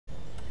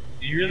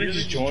you really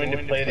just join to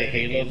play the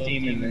Halo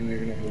theme and then you're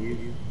gonna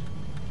leave?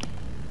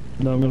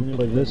 No, I'm gonna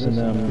play this and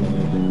then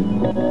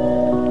I'm gonna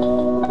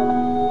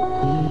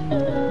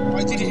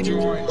Why did you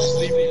join? Just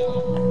leave me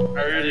alone.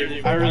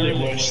 I really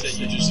wish that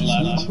you just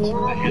left the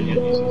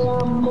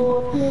Halo.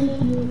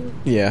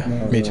 Yeah,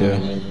 me too.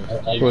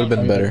 It would have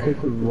been better. I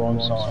clicked the wrong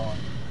song.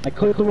 I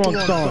clicked the wrong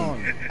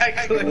song. I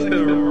clicked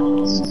the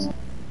wrong song.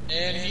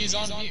 And he's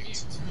on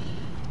mute.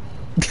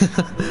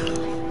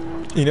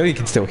 You know you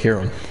can still hear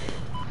him.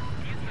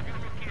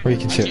 Or you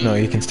can still, no,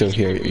 you can still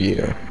hear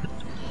you.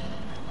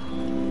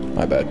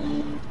 My bad.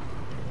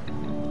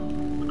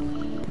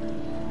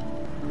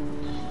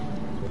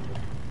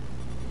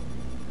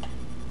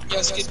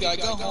 Yes, kid guy,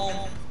 go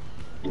home.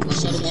 We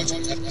started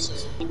watching an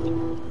episode.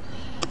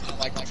 I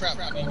like the trap.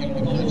 I mean,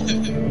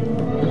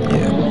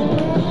 Yeah.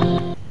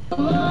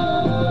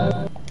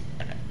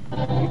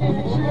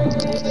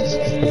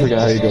 I forgot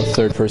how you go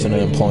third person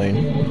in a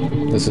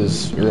plane. This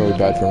is really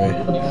bad for me.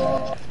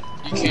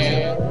 you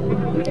can't.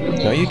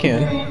 No, you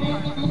can.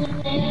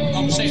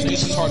 I'm saying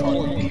this is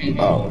hardcore. You can't.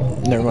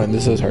 Oh, never mind.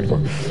 This is hardcore.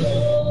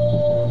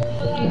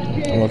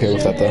 I'm okay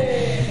with that though.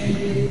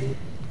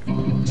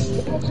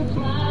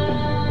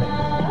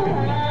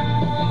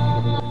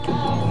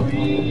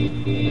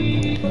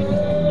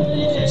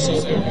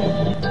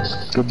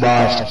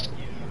 Goodbye.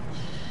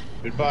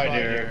 Goodbye,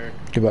 Derek.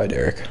 Goodbye,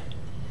 Derek.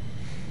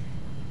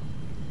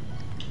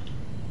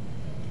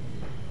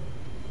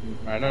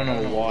 I don't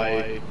know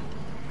why.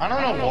 I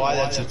don't know why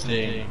that's a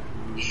thing.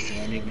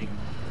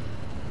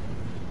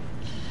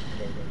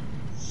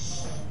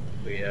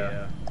 But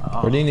yeah.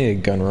 Where do you need a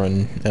gun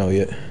run,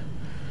 Elliot?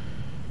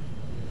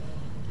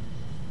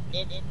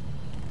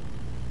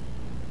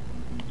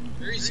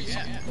 Where is he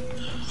at?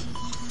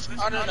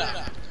 I don't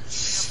know.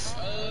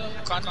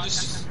 Kind of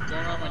just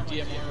going on my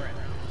DMR right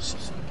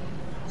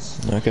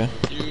now. Okay.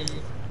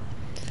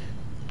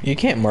 You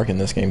can't mark in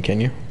this game, can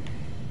you?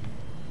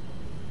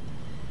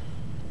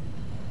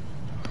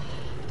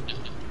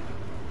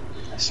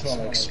 I smell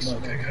like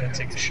smoke. I gotta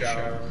take a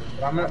shower.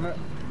 But I'm not.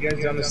 You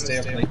guys gonna stay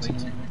up late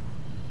tonight?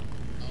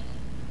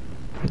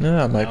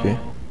 No, it might be.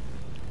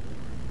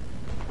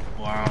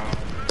 Wow.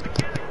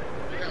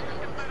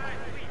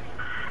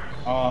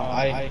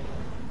 I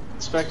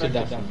expected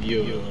that from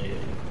you.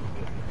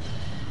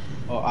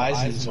 Oh,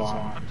 Eisen's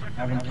on.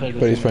 I haven't played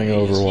with But he's him. playing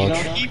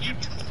Overwatch.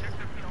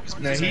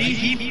 You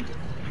know,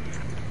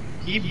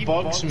 he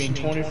bugs me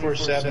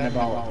 24/7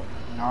 about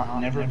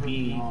never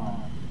being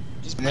on.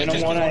 And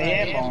then when I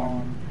am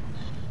on,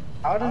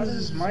 how does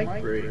his mic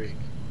break?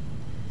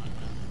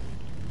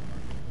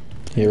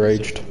 He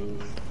raged.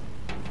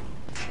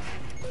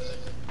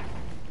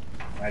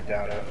 I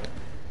doubt it.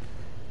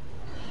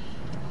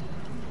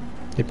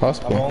 He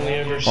possibly. I've only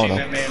ever seen no.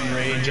 that man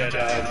rage at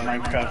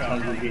Minecraft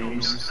Hunger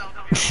Games.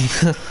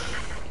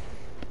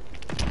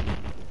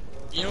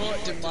 You know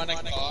what demonic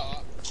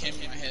thought came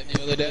in my head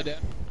the other day?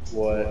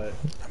 What?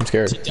 I'm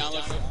scared. To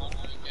download it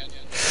online again.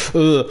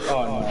 Ugh.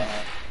 Oh no.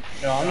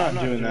 No, I'm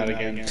not doing that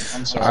again.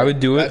 I'm sorry. I would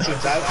do it.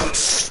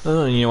 That's You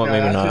know what? No,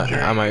 Maybe that's not. a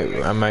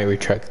journey. I might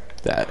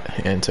retract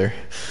that answer.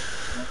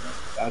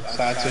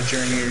 that's a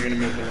journey you're gonna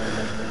make.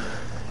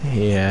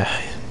 Yeah.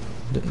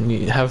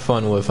 Have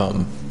fun with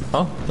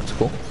Oh, that's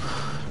cool.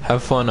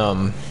 Have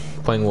fun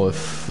playing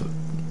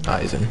with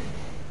Eisen.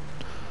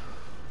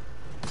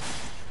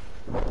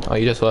 Oh,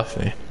 you just left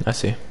me. I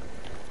see.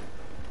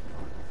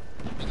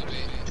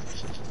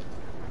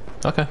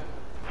 Okay.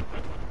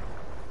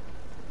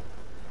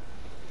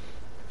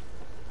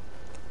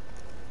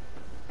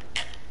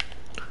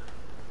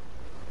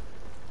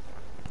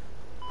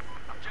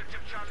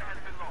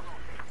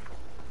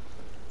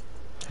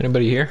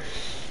 Anybody here?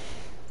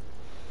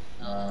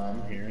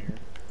 I'm here.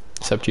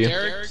 Except you.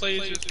 Derek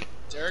plays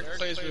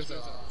with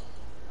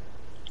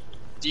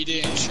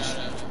D-Day and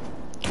Shadow.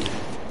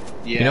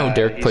 Yeah, You know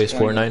Derek he's plays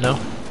playing- Fortnite now?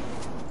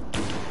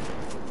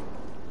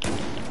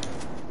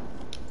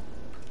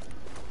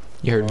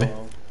 You heard me.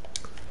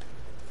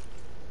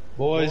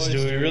 Boys, do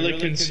we really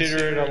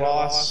consider it a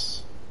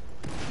loss?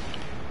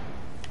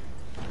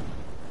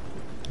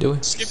 Do we?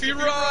 Skippy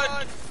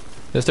run!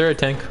 Is there a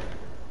tank?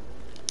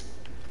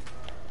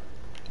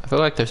 I feel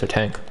like there's a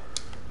tank.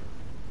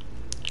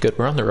 Good,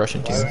 we're on the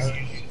Russian team.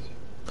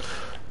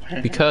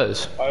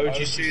 Because Why would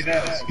you say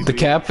that? the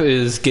cap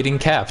is getting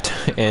capped,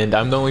 and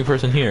I'm the only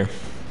person here.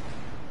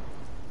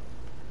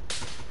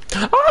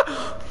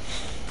 Ah!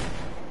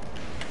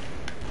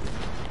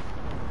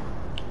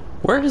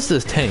 Where is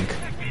this tank?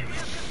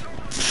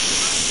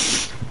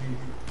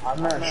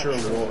 I'm not sure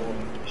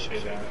what you say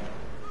that.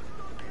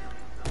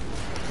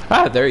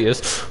 Ah, there he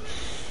is.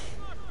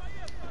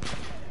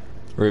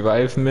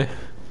 Revive me.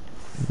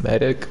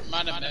 Medic.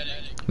 I'm not a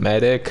medic.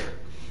 Medic.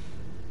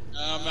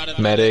 I'm not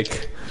a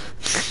Medic.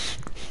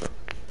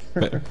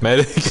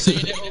 Medic. So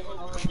you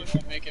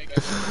never make it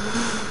go.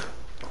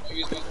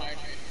 Maybe it's not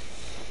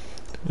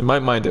hydrated. You might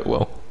mind it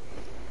well.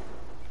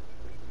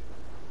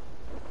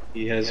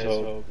 He has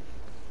hope.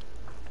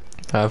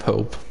 I have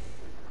hope.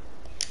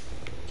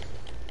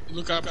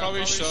 Look, I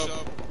probably show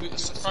up.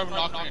 Probably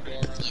knock on your door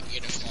around like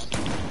 8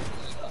 o'clock.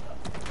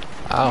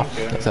 Ow,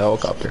 Okay. that's a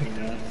helicopter.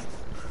 Yeah.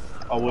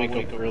 I'll wake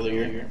up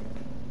earlier.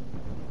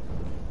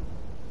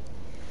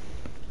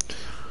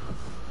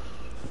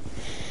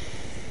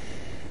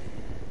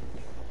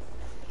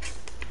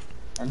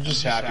 I'm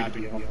just happy to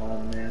be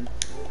home, man.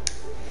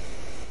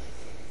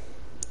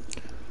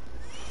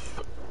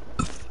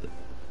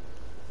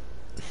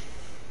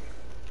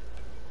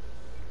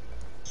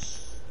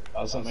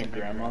 I was at my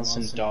grandma's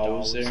and Doll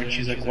was there, and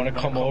she's like, "Want to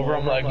come over?"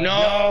 I'm like,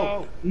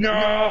 "No, no."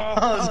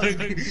 I was like,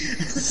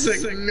 it's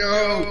like,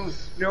 "No,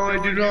 no,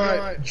 I do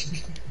not.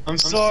 I'm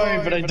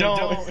sorry, but I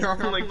don't."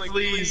 I'm like,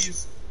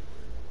 "Please."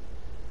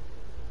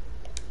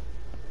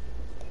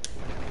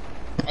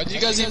 Why do you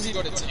guys even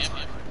go to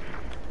Tampa?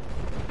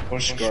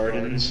 Busch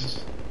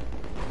Gardens.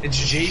 It's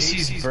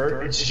JC's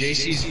birth. It's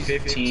JC's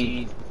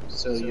 15th,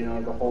 so you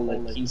know the whole like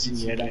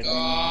quinceañera.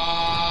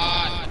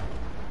 God.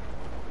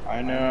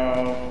 I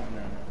know.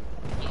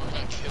 No, I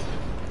got killed.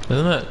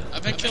 Isn't that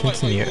I've been killed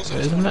by eagles.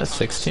 Isn't that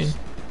 16?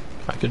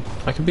 I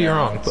could be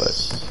wrong, but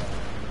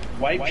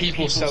White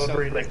people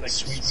celebrate like the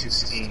Sweet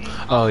 16.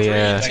 oh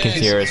yeah,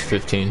 quinceañera is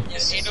 15.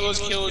 Yes, eight of those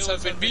killers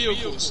have been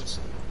vehicles.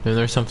 Then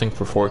there's something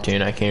for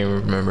 14. I can't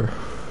even remember.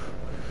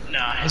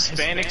 Nah,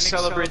 Hispanics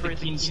celebrate the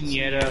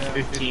quinceañera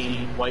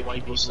 15. White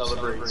people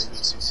celebrate Sweet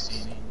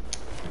 16.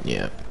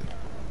 Yeah.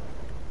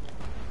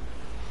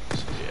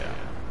 Yeah.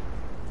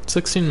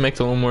 16 makes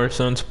a little more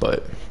sense,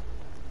 but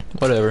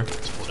whatever.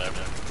 It's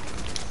whatever.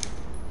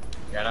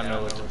 Yeah, I don't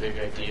know what the big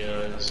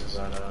idea is,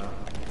 but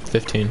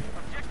 15.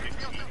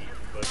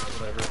 but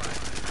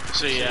whatever.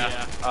 So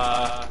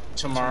yeah,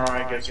 tomorrow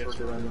I guess we're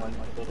doing like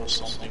a little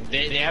something.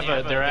 They have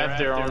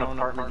their own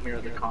apartment here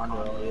at the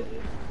condo.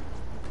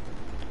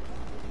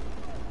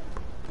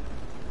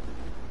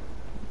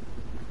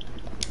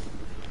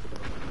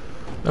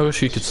 I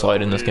wish you could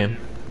slide in this game.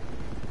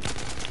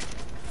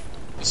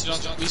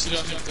 At least you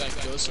don't think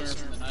like ghost order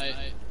from the night.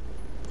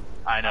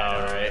 I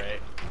know, right?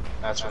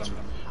 That's what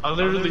I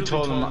literally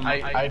told them,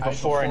 I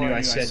before I knew,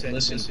 I said,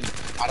 "Listen,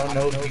 I don't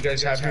know if you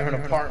guys have your own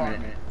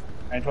apartment."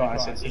 I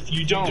said, "If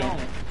you don't,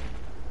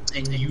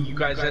 and you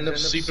guys end up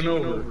sleeping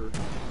over,"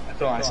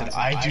 I said,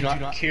 "I do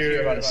not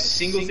care about a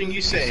single thing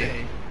you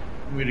say.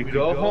 I'm gonna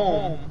go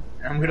home,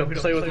 and I'm gonna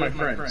play with my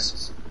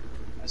friends."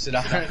 I said,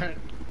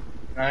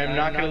 I am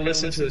not gonna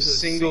listen to a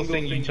single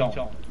thing you tell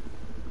me.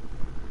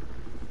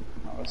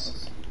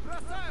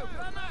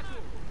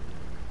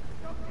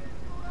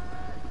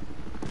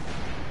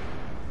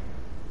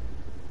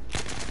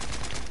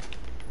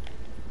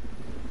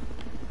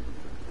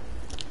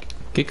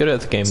 Get good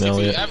at the game,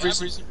 Elliot. I believe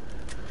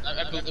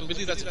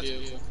that's a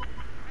vehicle.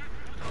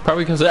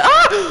 Probably because That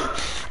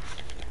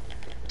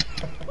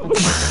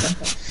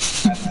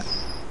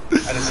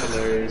is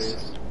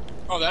hilarious.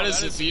 Oh, that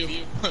is a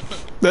vehicle.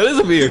 that is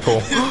a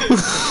vehicle.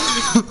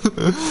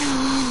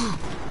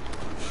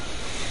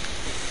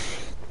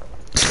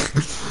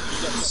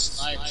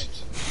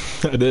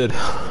 I did.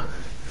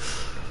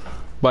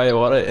 By a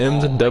lot of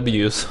M's and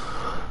W's.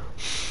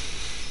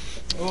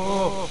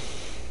 Oh.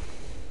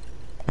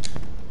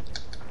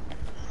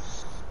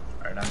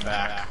 Alright, I'm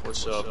back.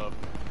 What's up?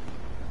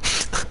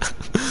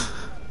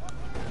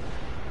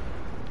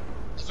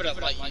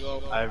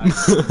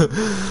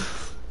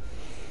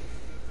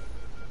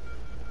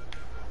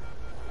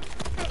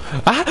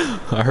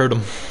 Ah! I heard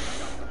him.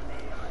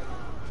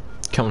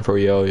 Coming for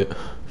you, Elliot.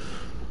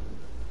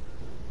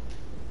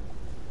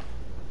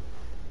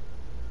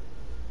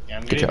 Yeah,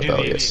 I'm Good gonna job, do the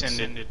Elliot.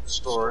 extended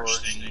storage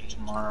thing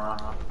tomorrow.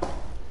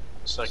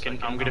 So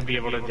I'm gonna be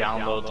able to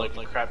download like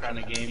a crap ton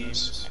of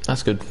games.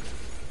 That's good.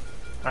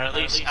 Or at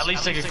least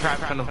like a crap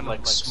ton of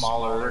like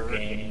smaller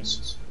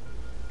games.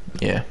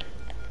 Yeah.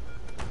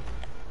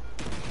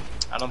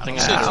 I don't think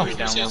I have to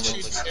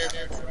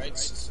download like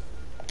That's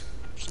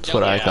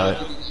what I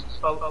thought.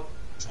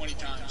 20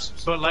 times.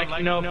 But like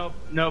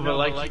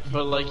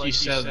but like you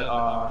said,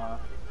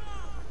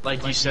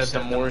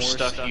 the more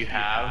stuff you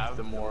have,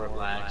 the more it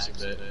lags a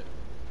bit.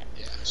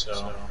 Yeah.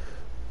 So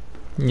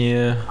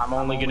Yeah. I'm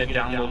only gonna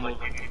download like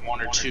maybe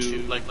one or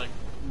two, like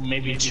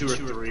maybe 2 or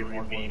 3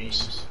 more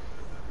games.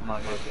 I'm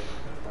not gonna.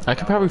 I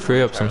could probably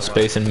free up some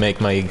space and make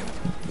my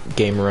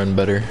game run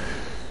better.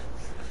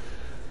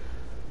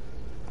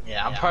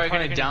 Yeah, I'm probably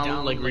gonna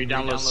download, like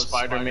re-download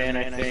Spider-Man,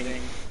 I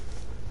think.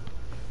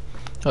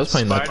 I was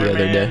playing that the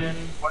other day.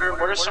 What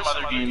are some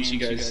other games you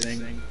guys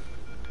think?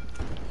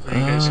 What are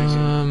you guys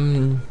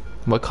thinking?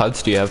 What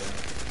CODs do you have?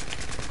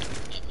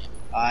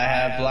 I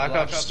have Black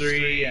Ops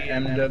 3,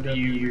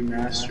 MW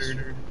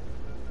Remastered,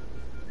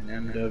 and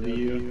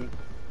MW.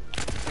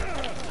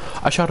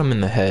 I shot him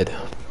in the head.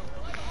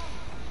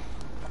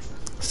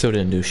 Still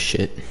didn't do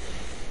shit.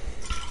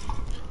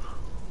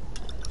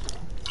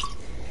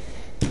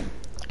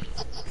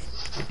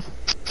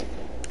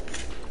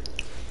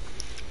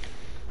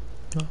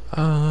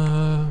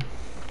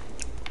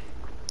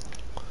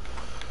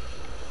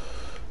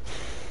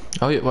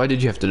 Oh, yeah, why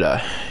did you have to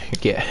die?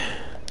 Yeah.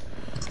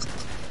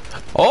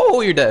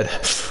 Oh, you're dead.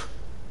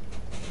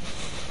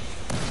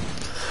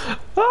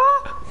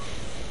 Ah!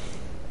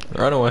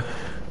 Run away.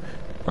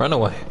 Run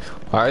away.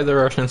 Why are the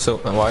Russians so?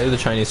 Why are the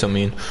Chinese so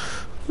mean?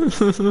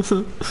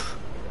 They're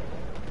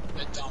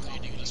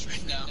dominating us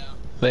right now.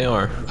 They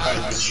are.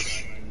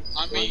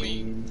 I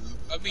mean,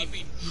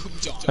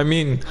 John. I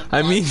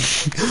mean,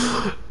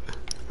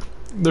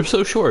 they're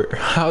so short.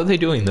 How are they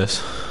doing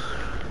this?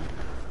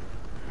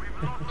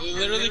 They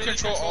literally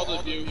control all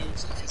the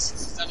views.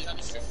 It's not even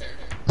fair.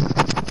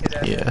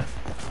 Yeah.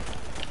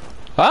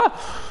 Ah!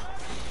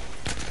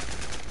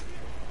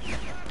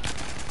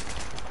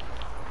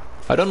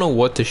 I don't know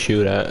what to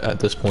shoot at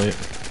this point.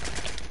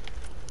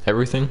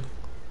 Everything?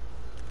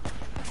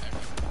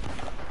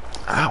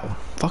 Ow.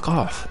 Fuck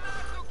off.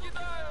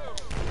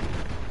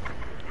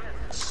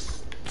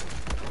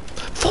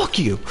 Fuck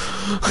you!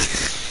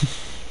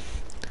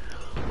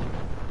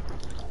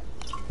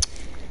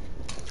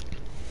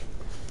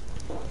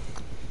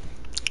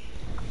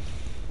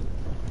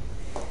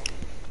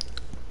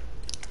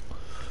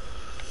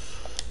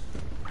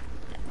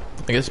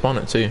 I guess spawn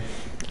it too.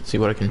 See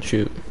what I can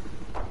shoot.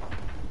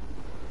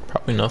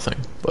 Probably nothing,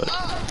 but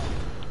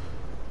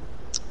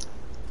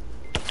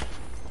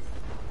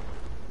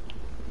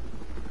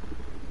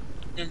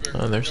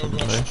oh, there's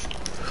something there.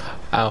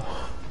 Ow.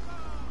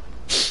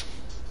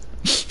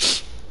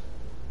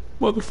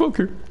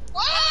 Motherfucker.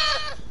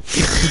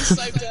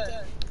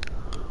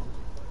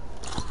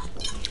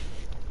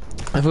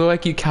 I feel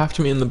like you capped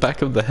me in the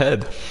back of the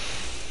head.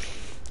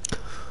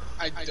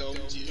 I domed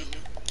you.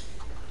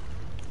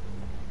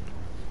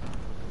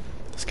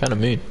 It's kind of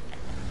mean.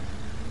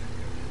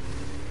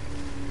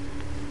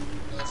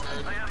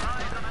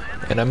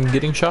 And I'm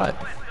getting shot.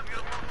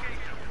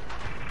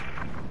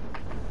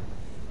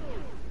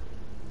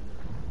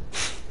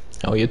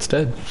 Elliot's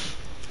dead.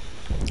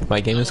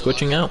 My game is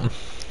glitching out.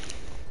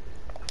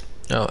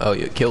 Oh,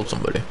 Elliot killed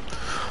somebody.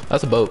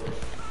 That's a boat.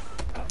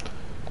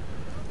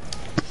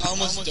 I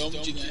almost domed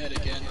you in the head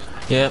again.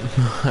 Yeah,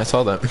 I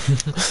saw that.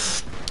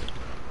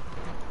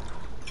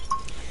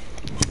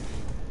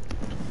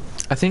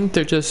 I think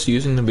they're just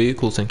using the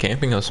vehicles and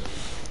camping us.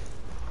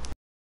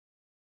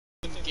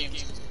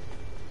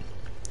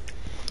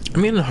 I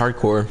mean, in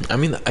hardcore, I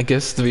mean, I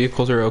guess the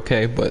vehicles are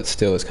okay, but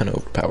still, it's kind of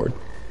overpowered.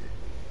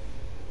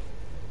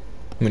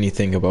 When you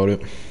think about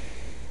it.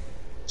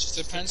 Just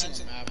depends on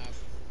the map.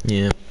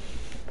 Yeah.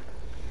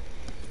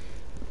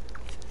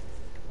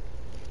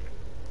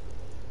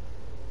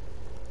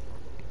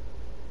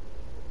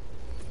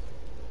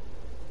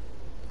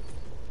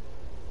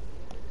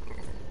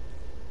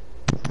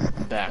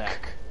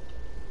 Back.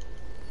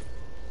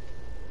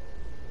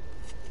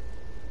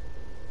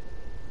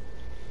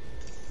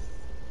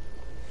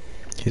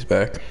 He's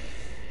back.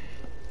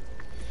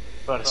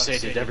 About to say,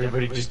 did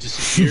everybody just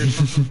disappear?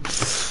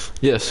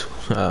 Yes,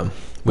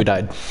 we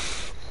died.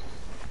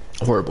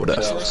 Horrible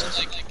death.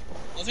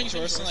 Nothing's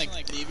worse than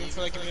like leaving for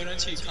like a minute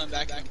until you come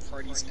back and the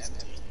party's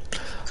empty.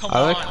 Come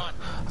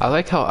I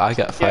like how I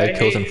got 5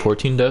 kills and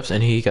 14 deaths,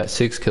 and he got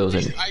 6 kills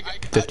and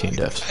 15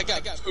 deaths. I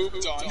got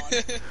pooped on.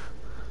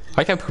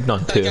 I got pooped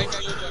on too.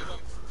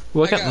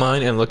 Look at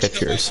mine and look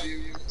at yours.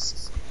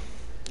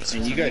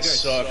 And you guys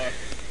suck.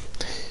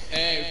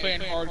 Hey, we're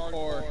playing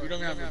hardcore. We don't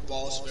even have your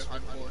balls to play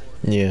hardcore.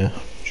 Yeah.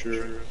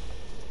 Sure.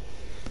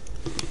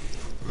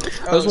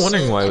 I was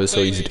wondering why it was so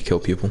easy to kill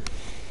people.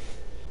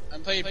 I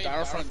played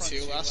Battlefront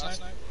 2 last night.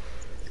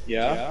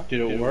 Yeah?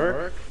 Did it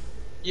work?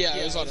 Yeah,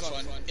 it was a lot of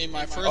fun. In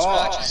my first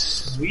match,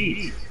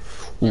 sweet.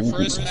 my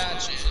first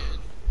match,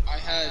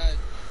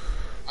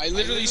 I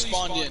literally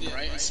spawned in,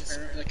 right?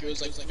 Like it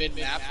was like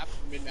mid-match.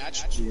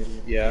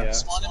 Yeah.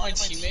 Spawned in my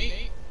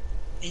teammate,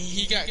 and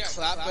he got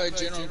clapped by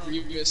General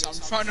Grievous. I'm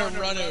trying to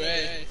run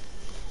away,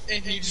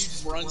 and he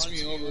just runs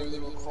me over with a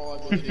little crawl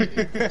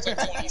ability. It's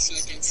like 20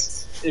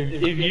 seconds.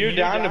 If you're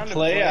down to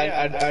play,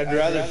 I'd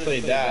rather play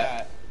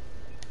that.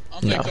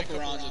 I'll play a couple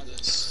rounds of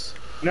this.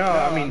 No,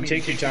 I mean,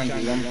 take your time,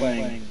 because I'm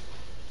playing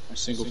a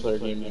single player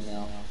game right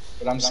now.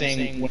 But I'm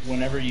saying,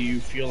 whenever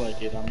you feel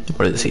like it, I'm...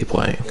 What is he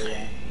playing?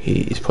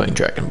 He's playing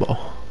Dragon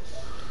Ball.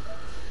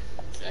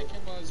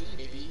 Dragon Ball Z,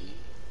 baby.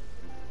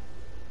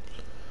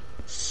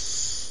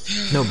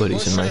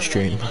 Nobody's in my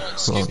stream.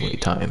 Long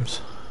wait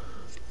times.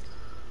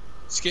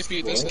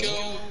 Skippy, let's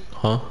go.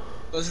 Huh?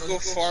 Let's go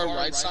far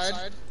right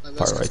side.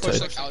 Far right push,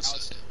 side. like,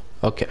 outside.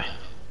 Okay.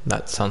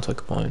 That sounds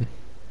like a plan.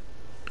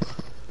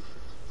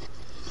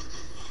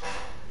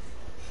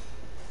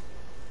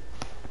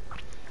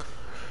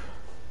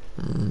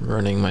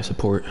 Running my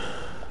support.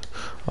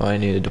 Oh, I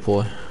need to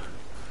deploy.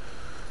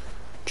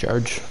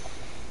 Charge.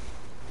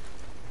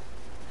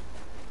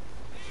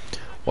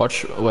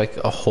 Watch like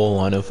a whole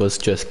line of us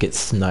just get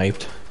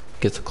sniped.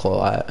 Gets a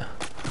claw.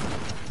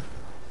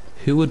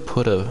 Who would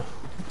put a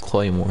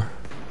claymore?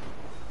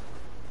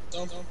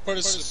 Don't put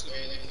us this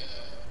way,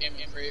 like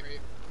ammo crate.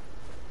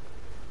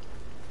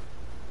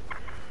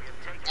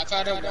 I've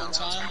had it one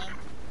time.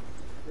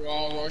 We're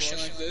all rushing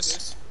like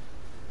this.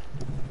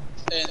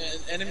 And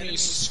an enemy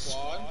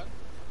squad,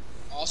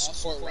 all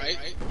support right.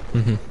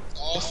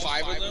 All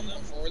 5 of them,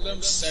 4 of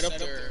them set up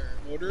their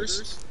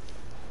motors.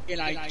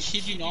 And I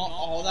kid you not,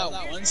 all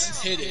that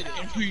once hit it.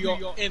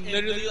 And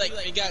literally, like,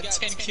 they got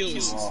 10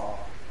 kills.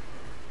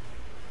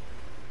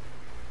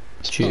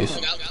 Jeez.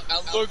 Like,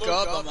 I look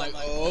up, I'm like,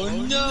 oh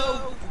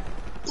no!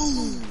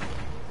 Ooh!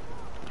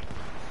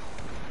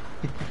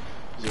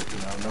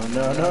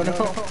 No.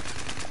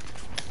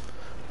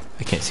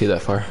 I can't see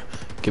that far.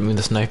 Give me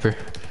the sniper.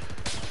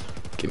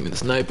 Give me the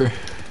sniper.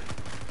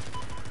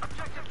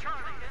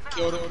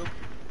 Killed him.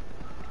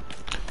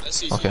 I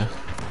see you. Okay.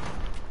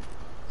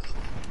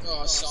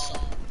 Oh, I saw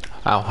him.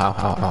 Ow.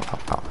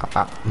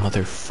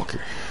 Motherfucker.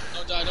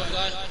 Don't die.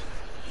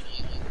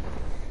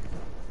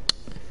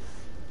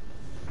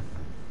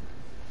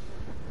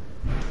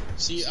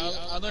 See,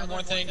 I learned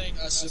one thing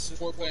as a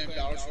support player in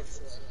Battlefield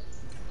 4.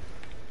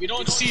 You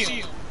don't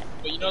see them,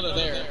 but you know they're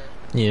there.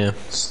 Yeah.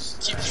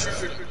 Just keep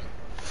shooting.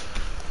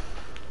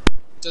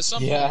 Does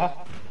something. Yeah.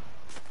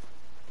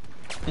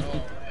 Oh,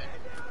 man.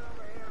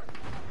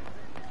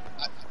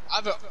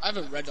 I have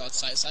a red dot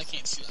sight, so I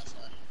can't see that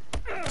far.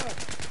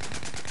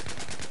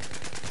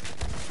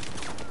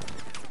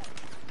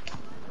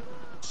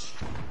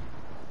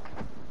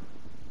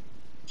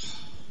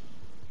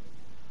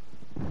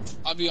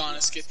 I'll be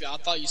honest, Skippy, I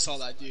thought you saw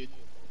that dude.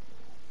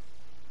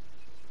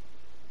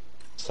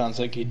 Sounds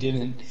like he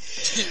didn't.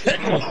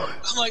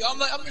 I'm like,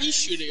 he's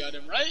shooting at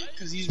him, right?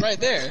 Because he's right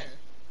there.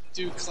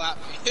 Dude, clap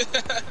me.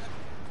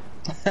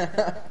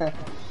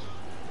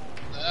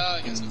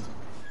 I guess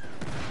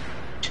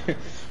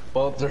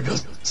Well, there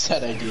goes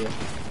that idea.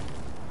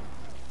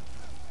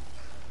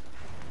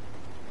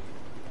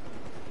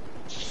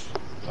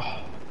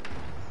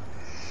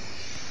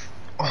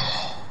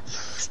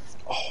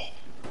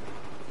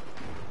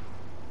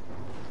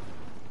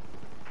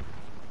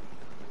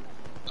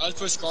 I'd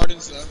push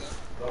gardens though.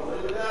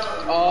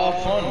 Oh,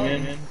 fun,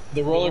 man.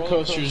 The roller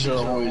coasters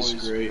are always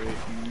great.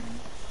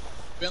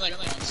 Been like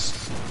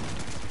nice.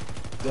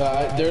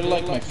 They're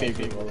like my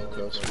favorite roller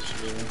coasters,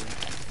 really.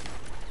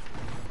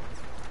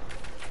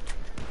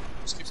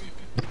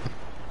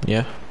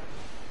 Yeah.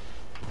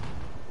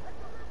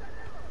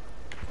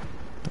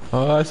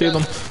 Oh, I see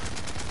them.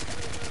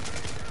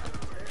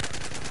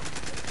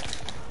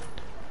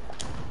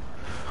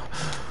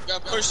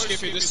 Got push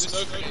Skippy, this is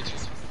smoke.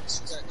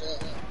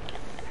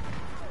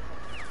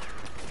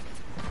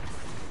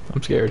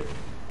 I'm scared.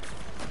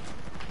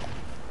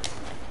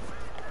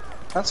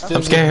 I'm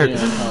scared.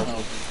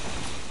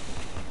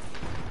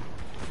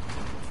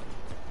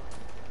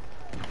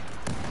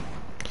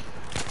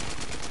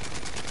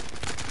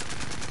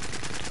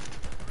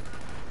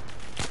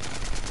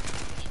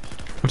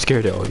 I'm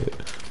scared, Elliot.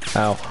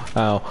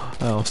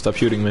 Ow, stop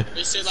shooting me.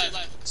 They say like,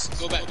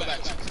 go back.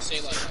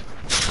 Say like.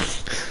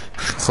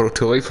 It's a little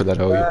too late for that,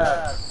 Elliot.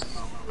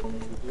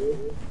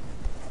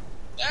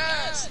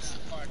 That's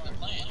not part of the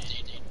plan,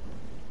 JD.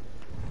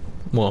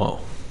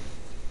 Whoa.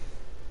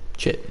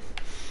 Shit.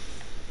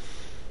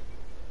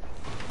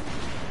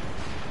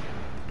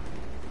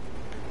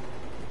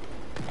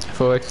 I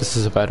feel like this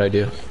is a bad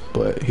idea,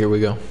 but here we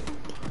go.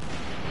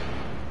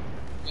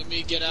 Let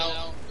me get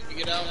out.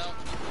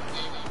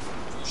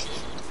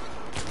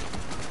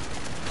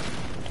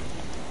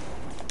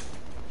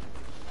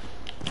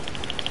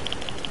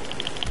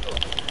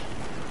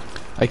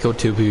 I killed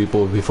 2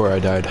 people before I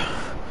died. I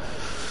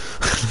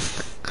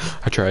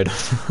tried.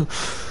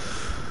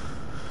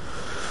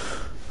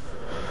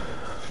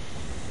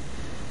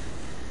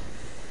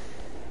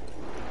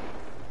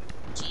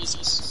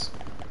 Jesus.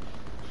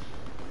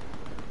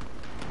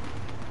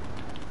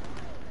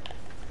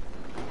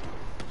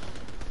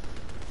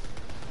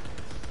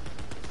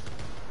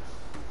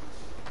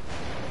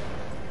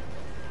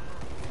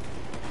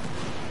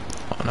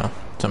 Oh no,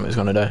 somebody's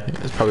gonna die.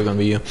 It's probably gonna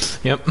be you.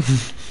 Yep.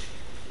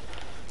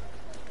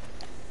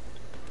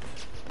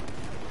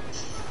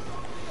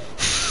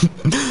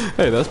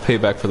 Hey, that's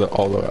payback for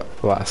all the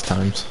last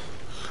times.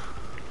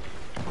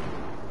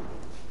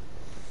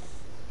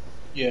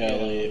 Yeah, like,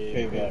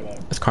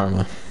 payback. It's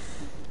karma.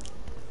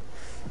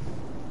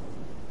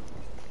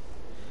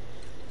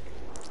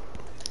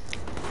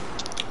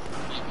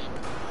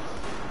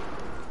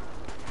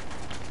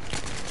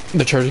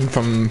 They're charging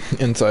from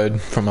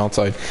inside, from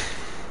outside.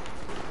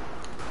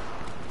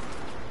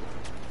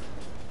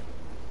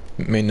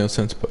 Made no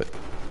sense, but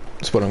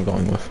it's what I'm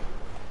going with.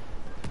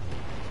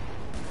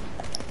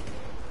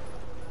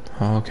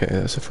 Okay,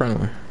 that's a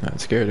friendly.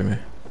 That scared me.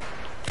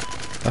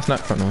 That's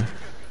not friendly.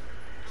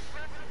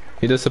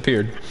 He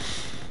disappeared.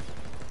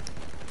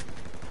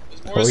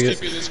 There's more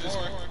Skippy, there's more.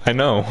 I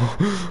know.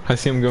 I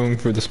see him going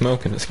through the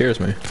smoke and it scares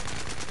me.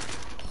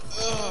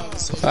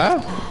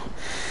 Ow!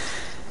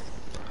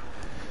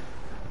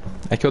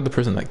 I killed the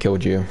person that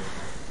killed you.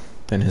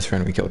 Then his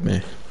friend killed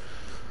me.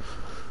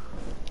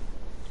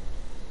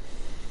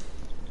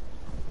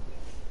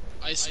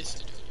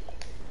 ISIS.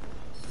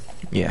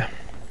 Yeah.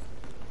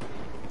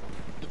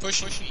 They're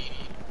pushing me.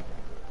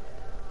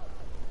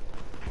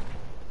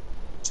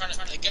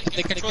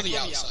 They control the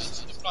outside,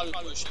 so they're probably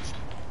pushing.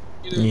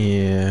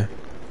 Yeah.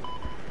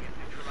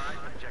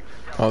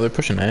 Oh, they're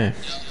pushing A.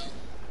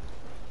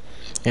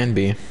 And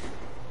B.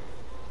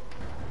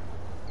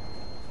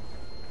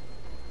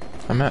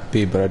 I'm at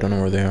B, but I don't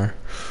know where they are.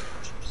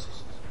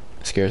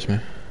 It scares me.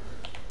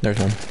 There's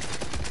one.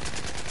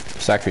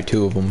 There's actually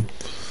two of them.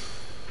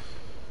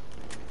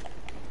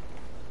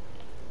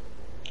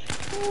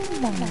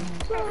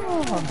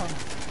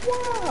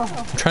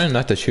 I'm trying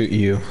not to shoot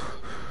you.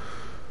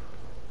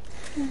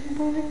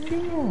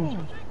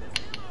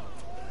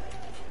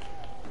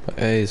 But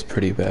A is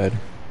pretty bad.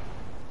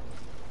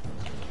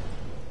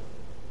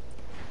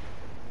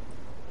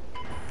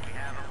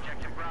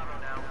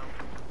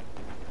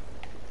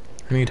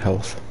 I need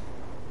health.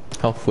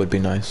 Health would be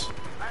nice.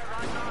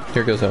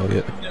 Here goes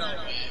Elliot.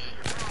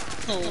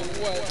 Oh,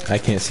 what? I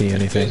can't see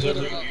anything.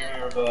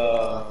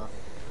 The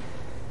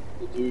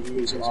dude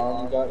whose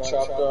arm got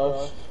chopped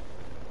off.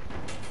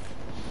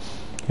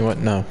 You what?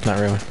 No, not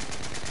really.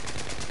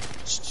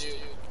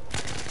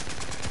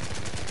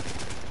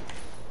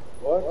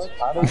 What?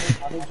 How did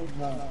you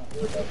not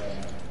hear about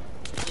that?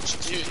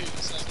 What you do?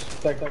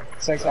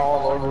 It's like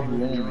all over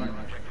the internet. No,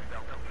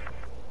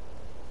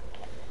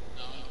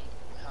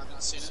 I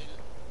haven't seen it.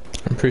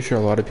 I'm pretty sure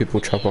a lot of people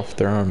chop off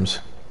their arms.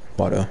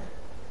 Wado.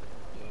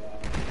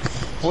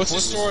 What's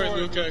the story,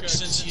 Luca?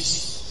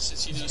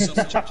 Since you know so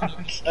much about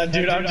it.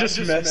 Dude, I'm just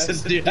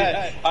messing, dude.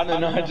 I don't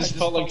know, I just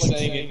felt like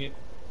saying it.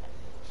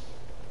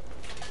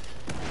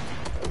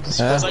 It's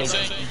like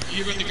saying,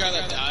 you were the guy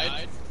that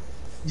died?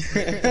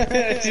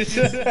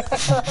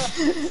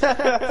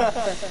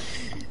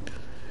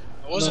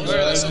 I wasn't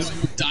aware that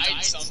someone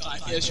died sometime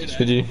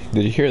yesterday.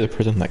 Did you hear the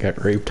person that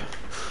got raped?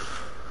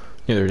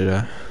 Neither did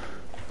I.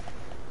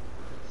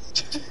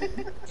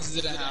 This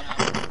didn't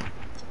happen.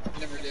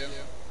 Never do.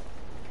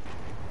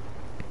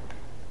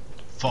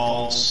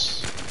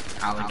 False.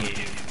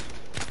 Alligator.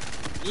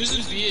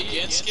 Losing B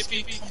again,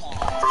 Skippy? Come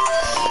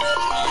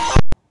on.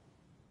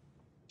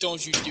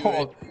 Don't you do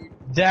it.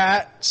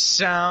 That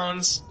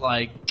sounds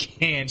like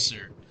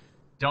cancer.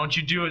 Don't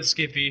you do it,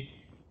 Skippy.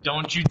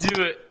 Don't you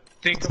do it.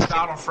 Think of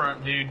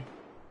Battlefront, dude.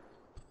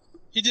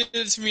 He did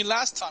it to me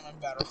last time on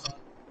Battlefield.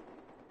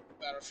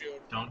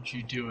 Don't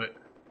you do it.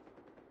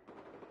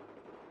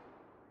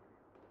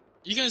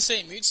 You can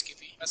say mute,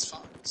 Skippy. That's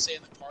fine. Say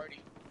in the party.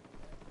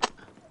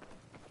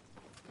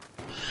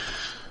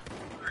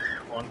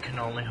 One can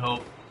only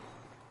hope.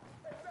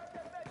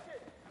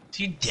 Is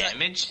he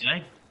damaged? Did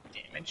I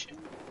damage him?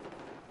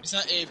 It's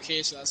not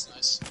AFK, so that's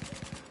nice.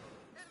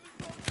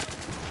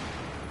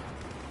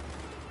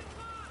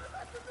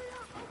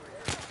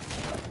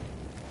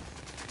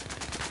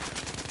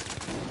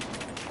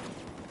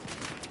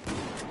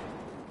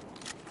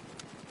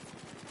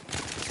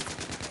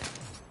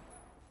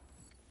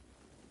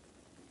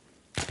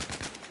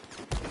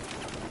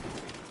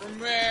 From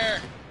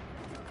where?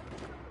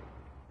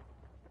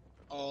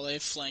 Oh, they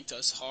flanked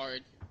us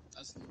hard.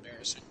 That's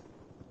embarrassing.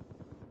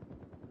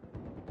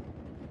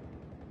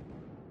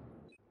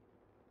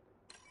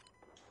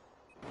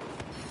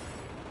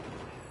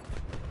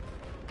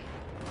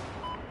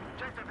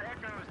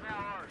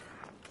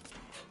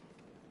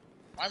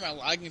 Why am I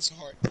lagging so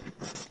hard?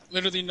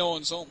 Literally no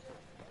one's home.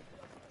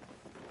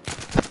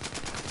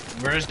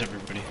 Where is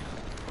everybody?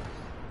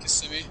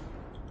 Kissimmee.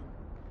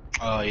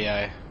 Oh yeah,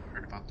 I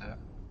heard about that.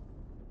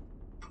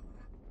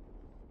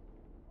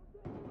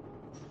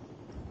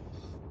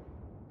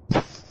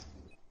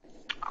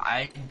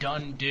 I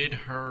done did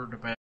heard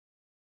about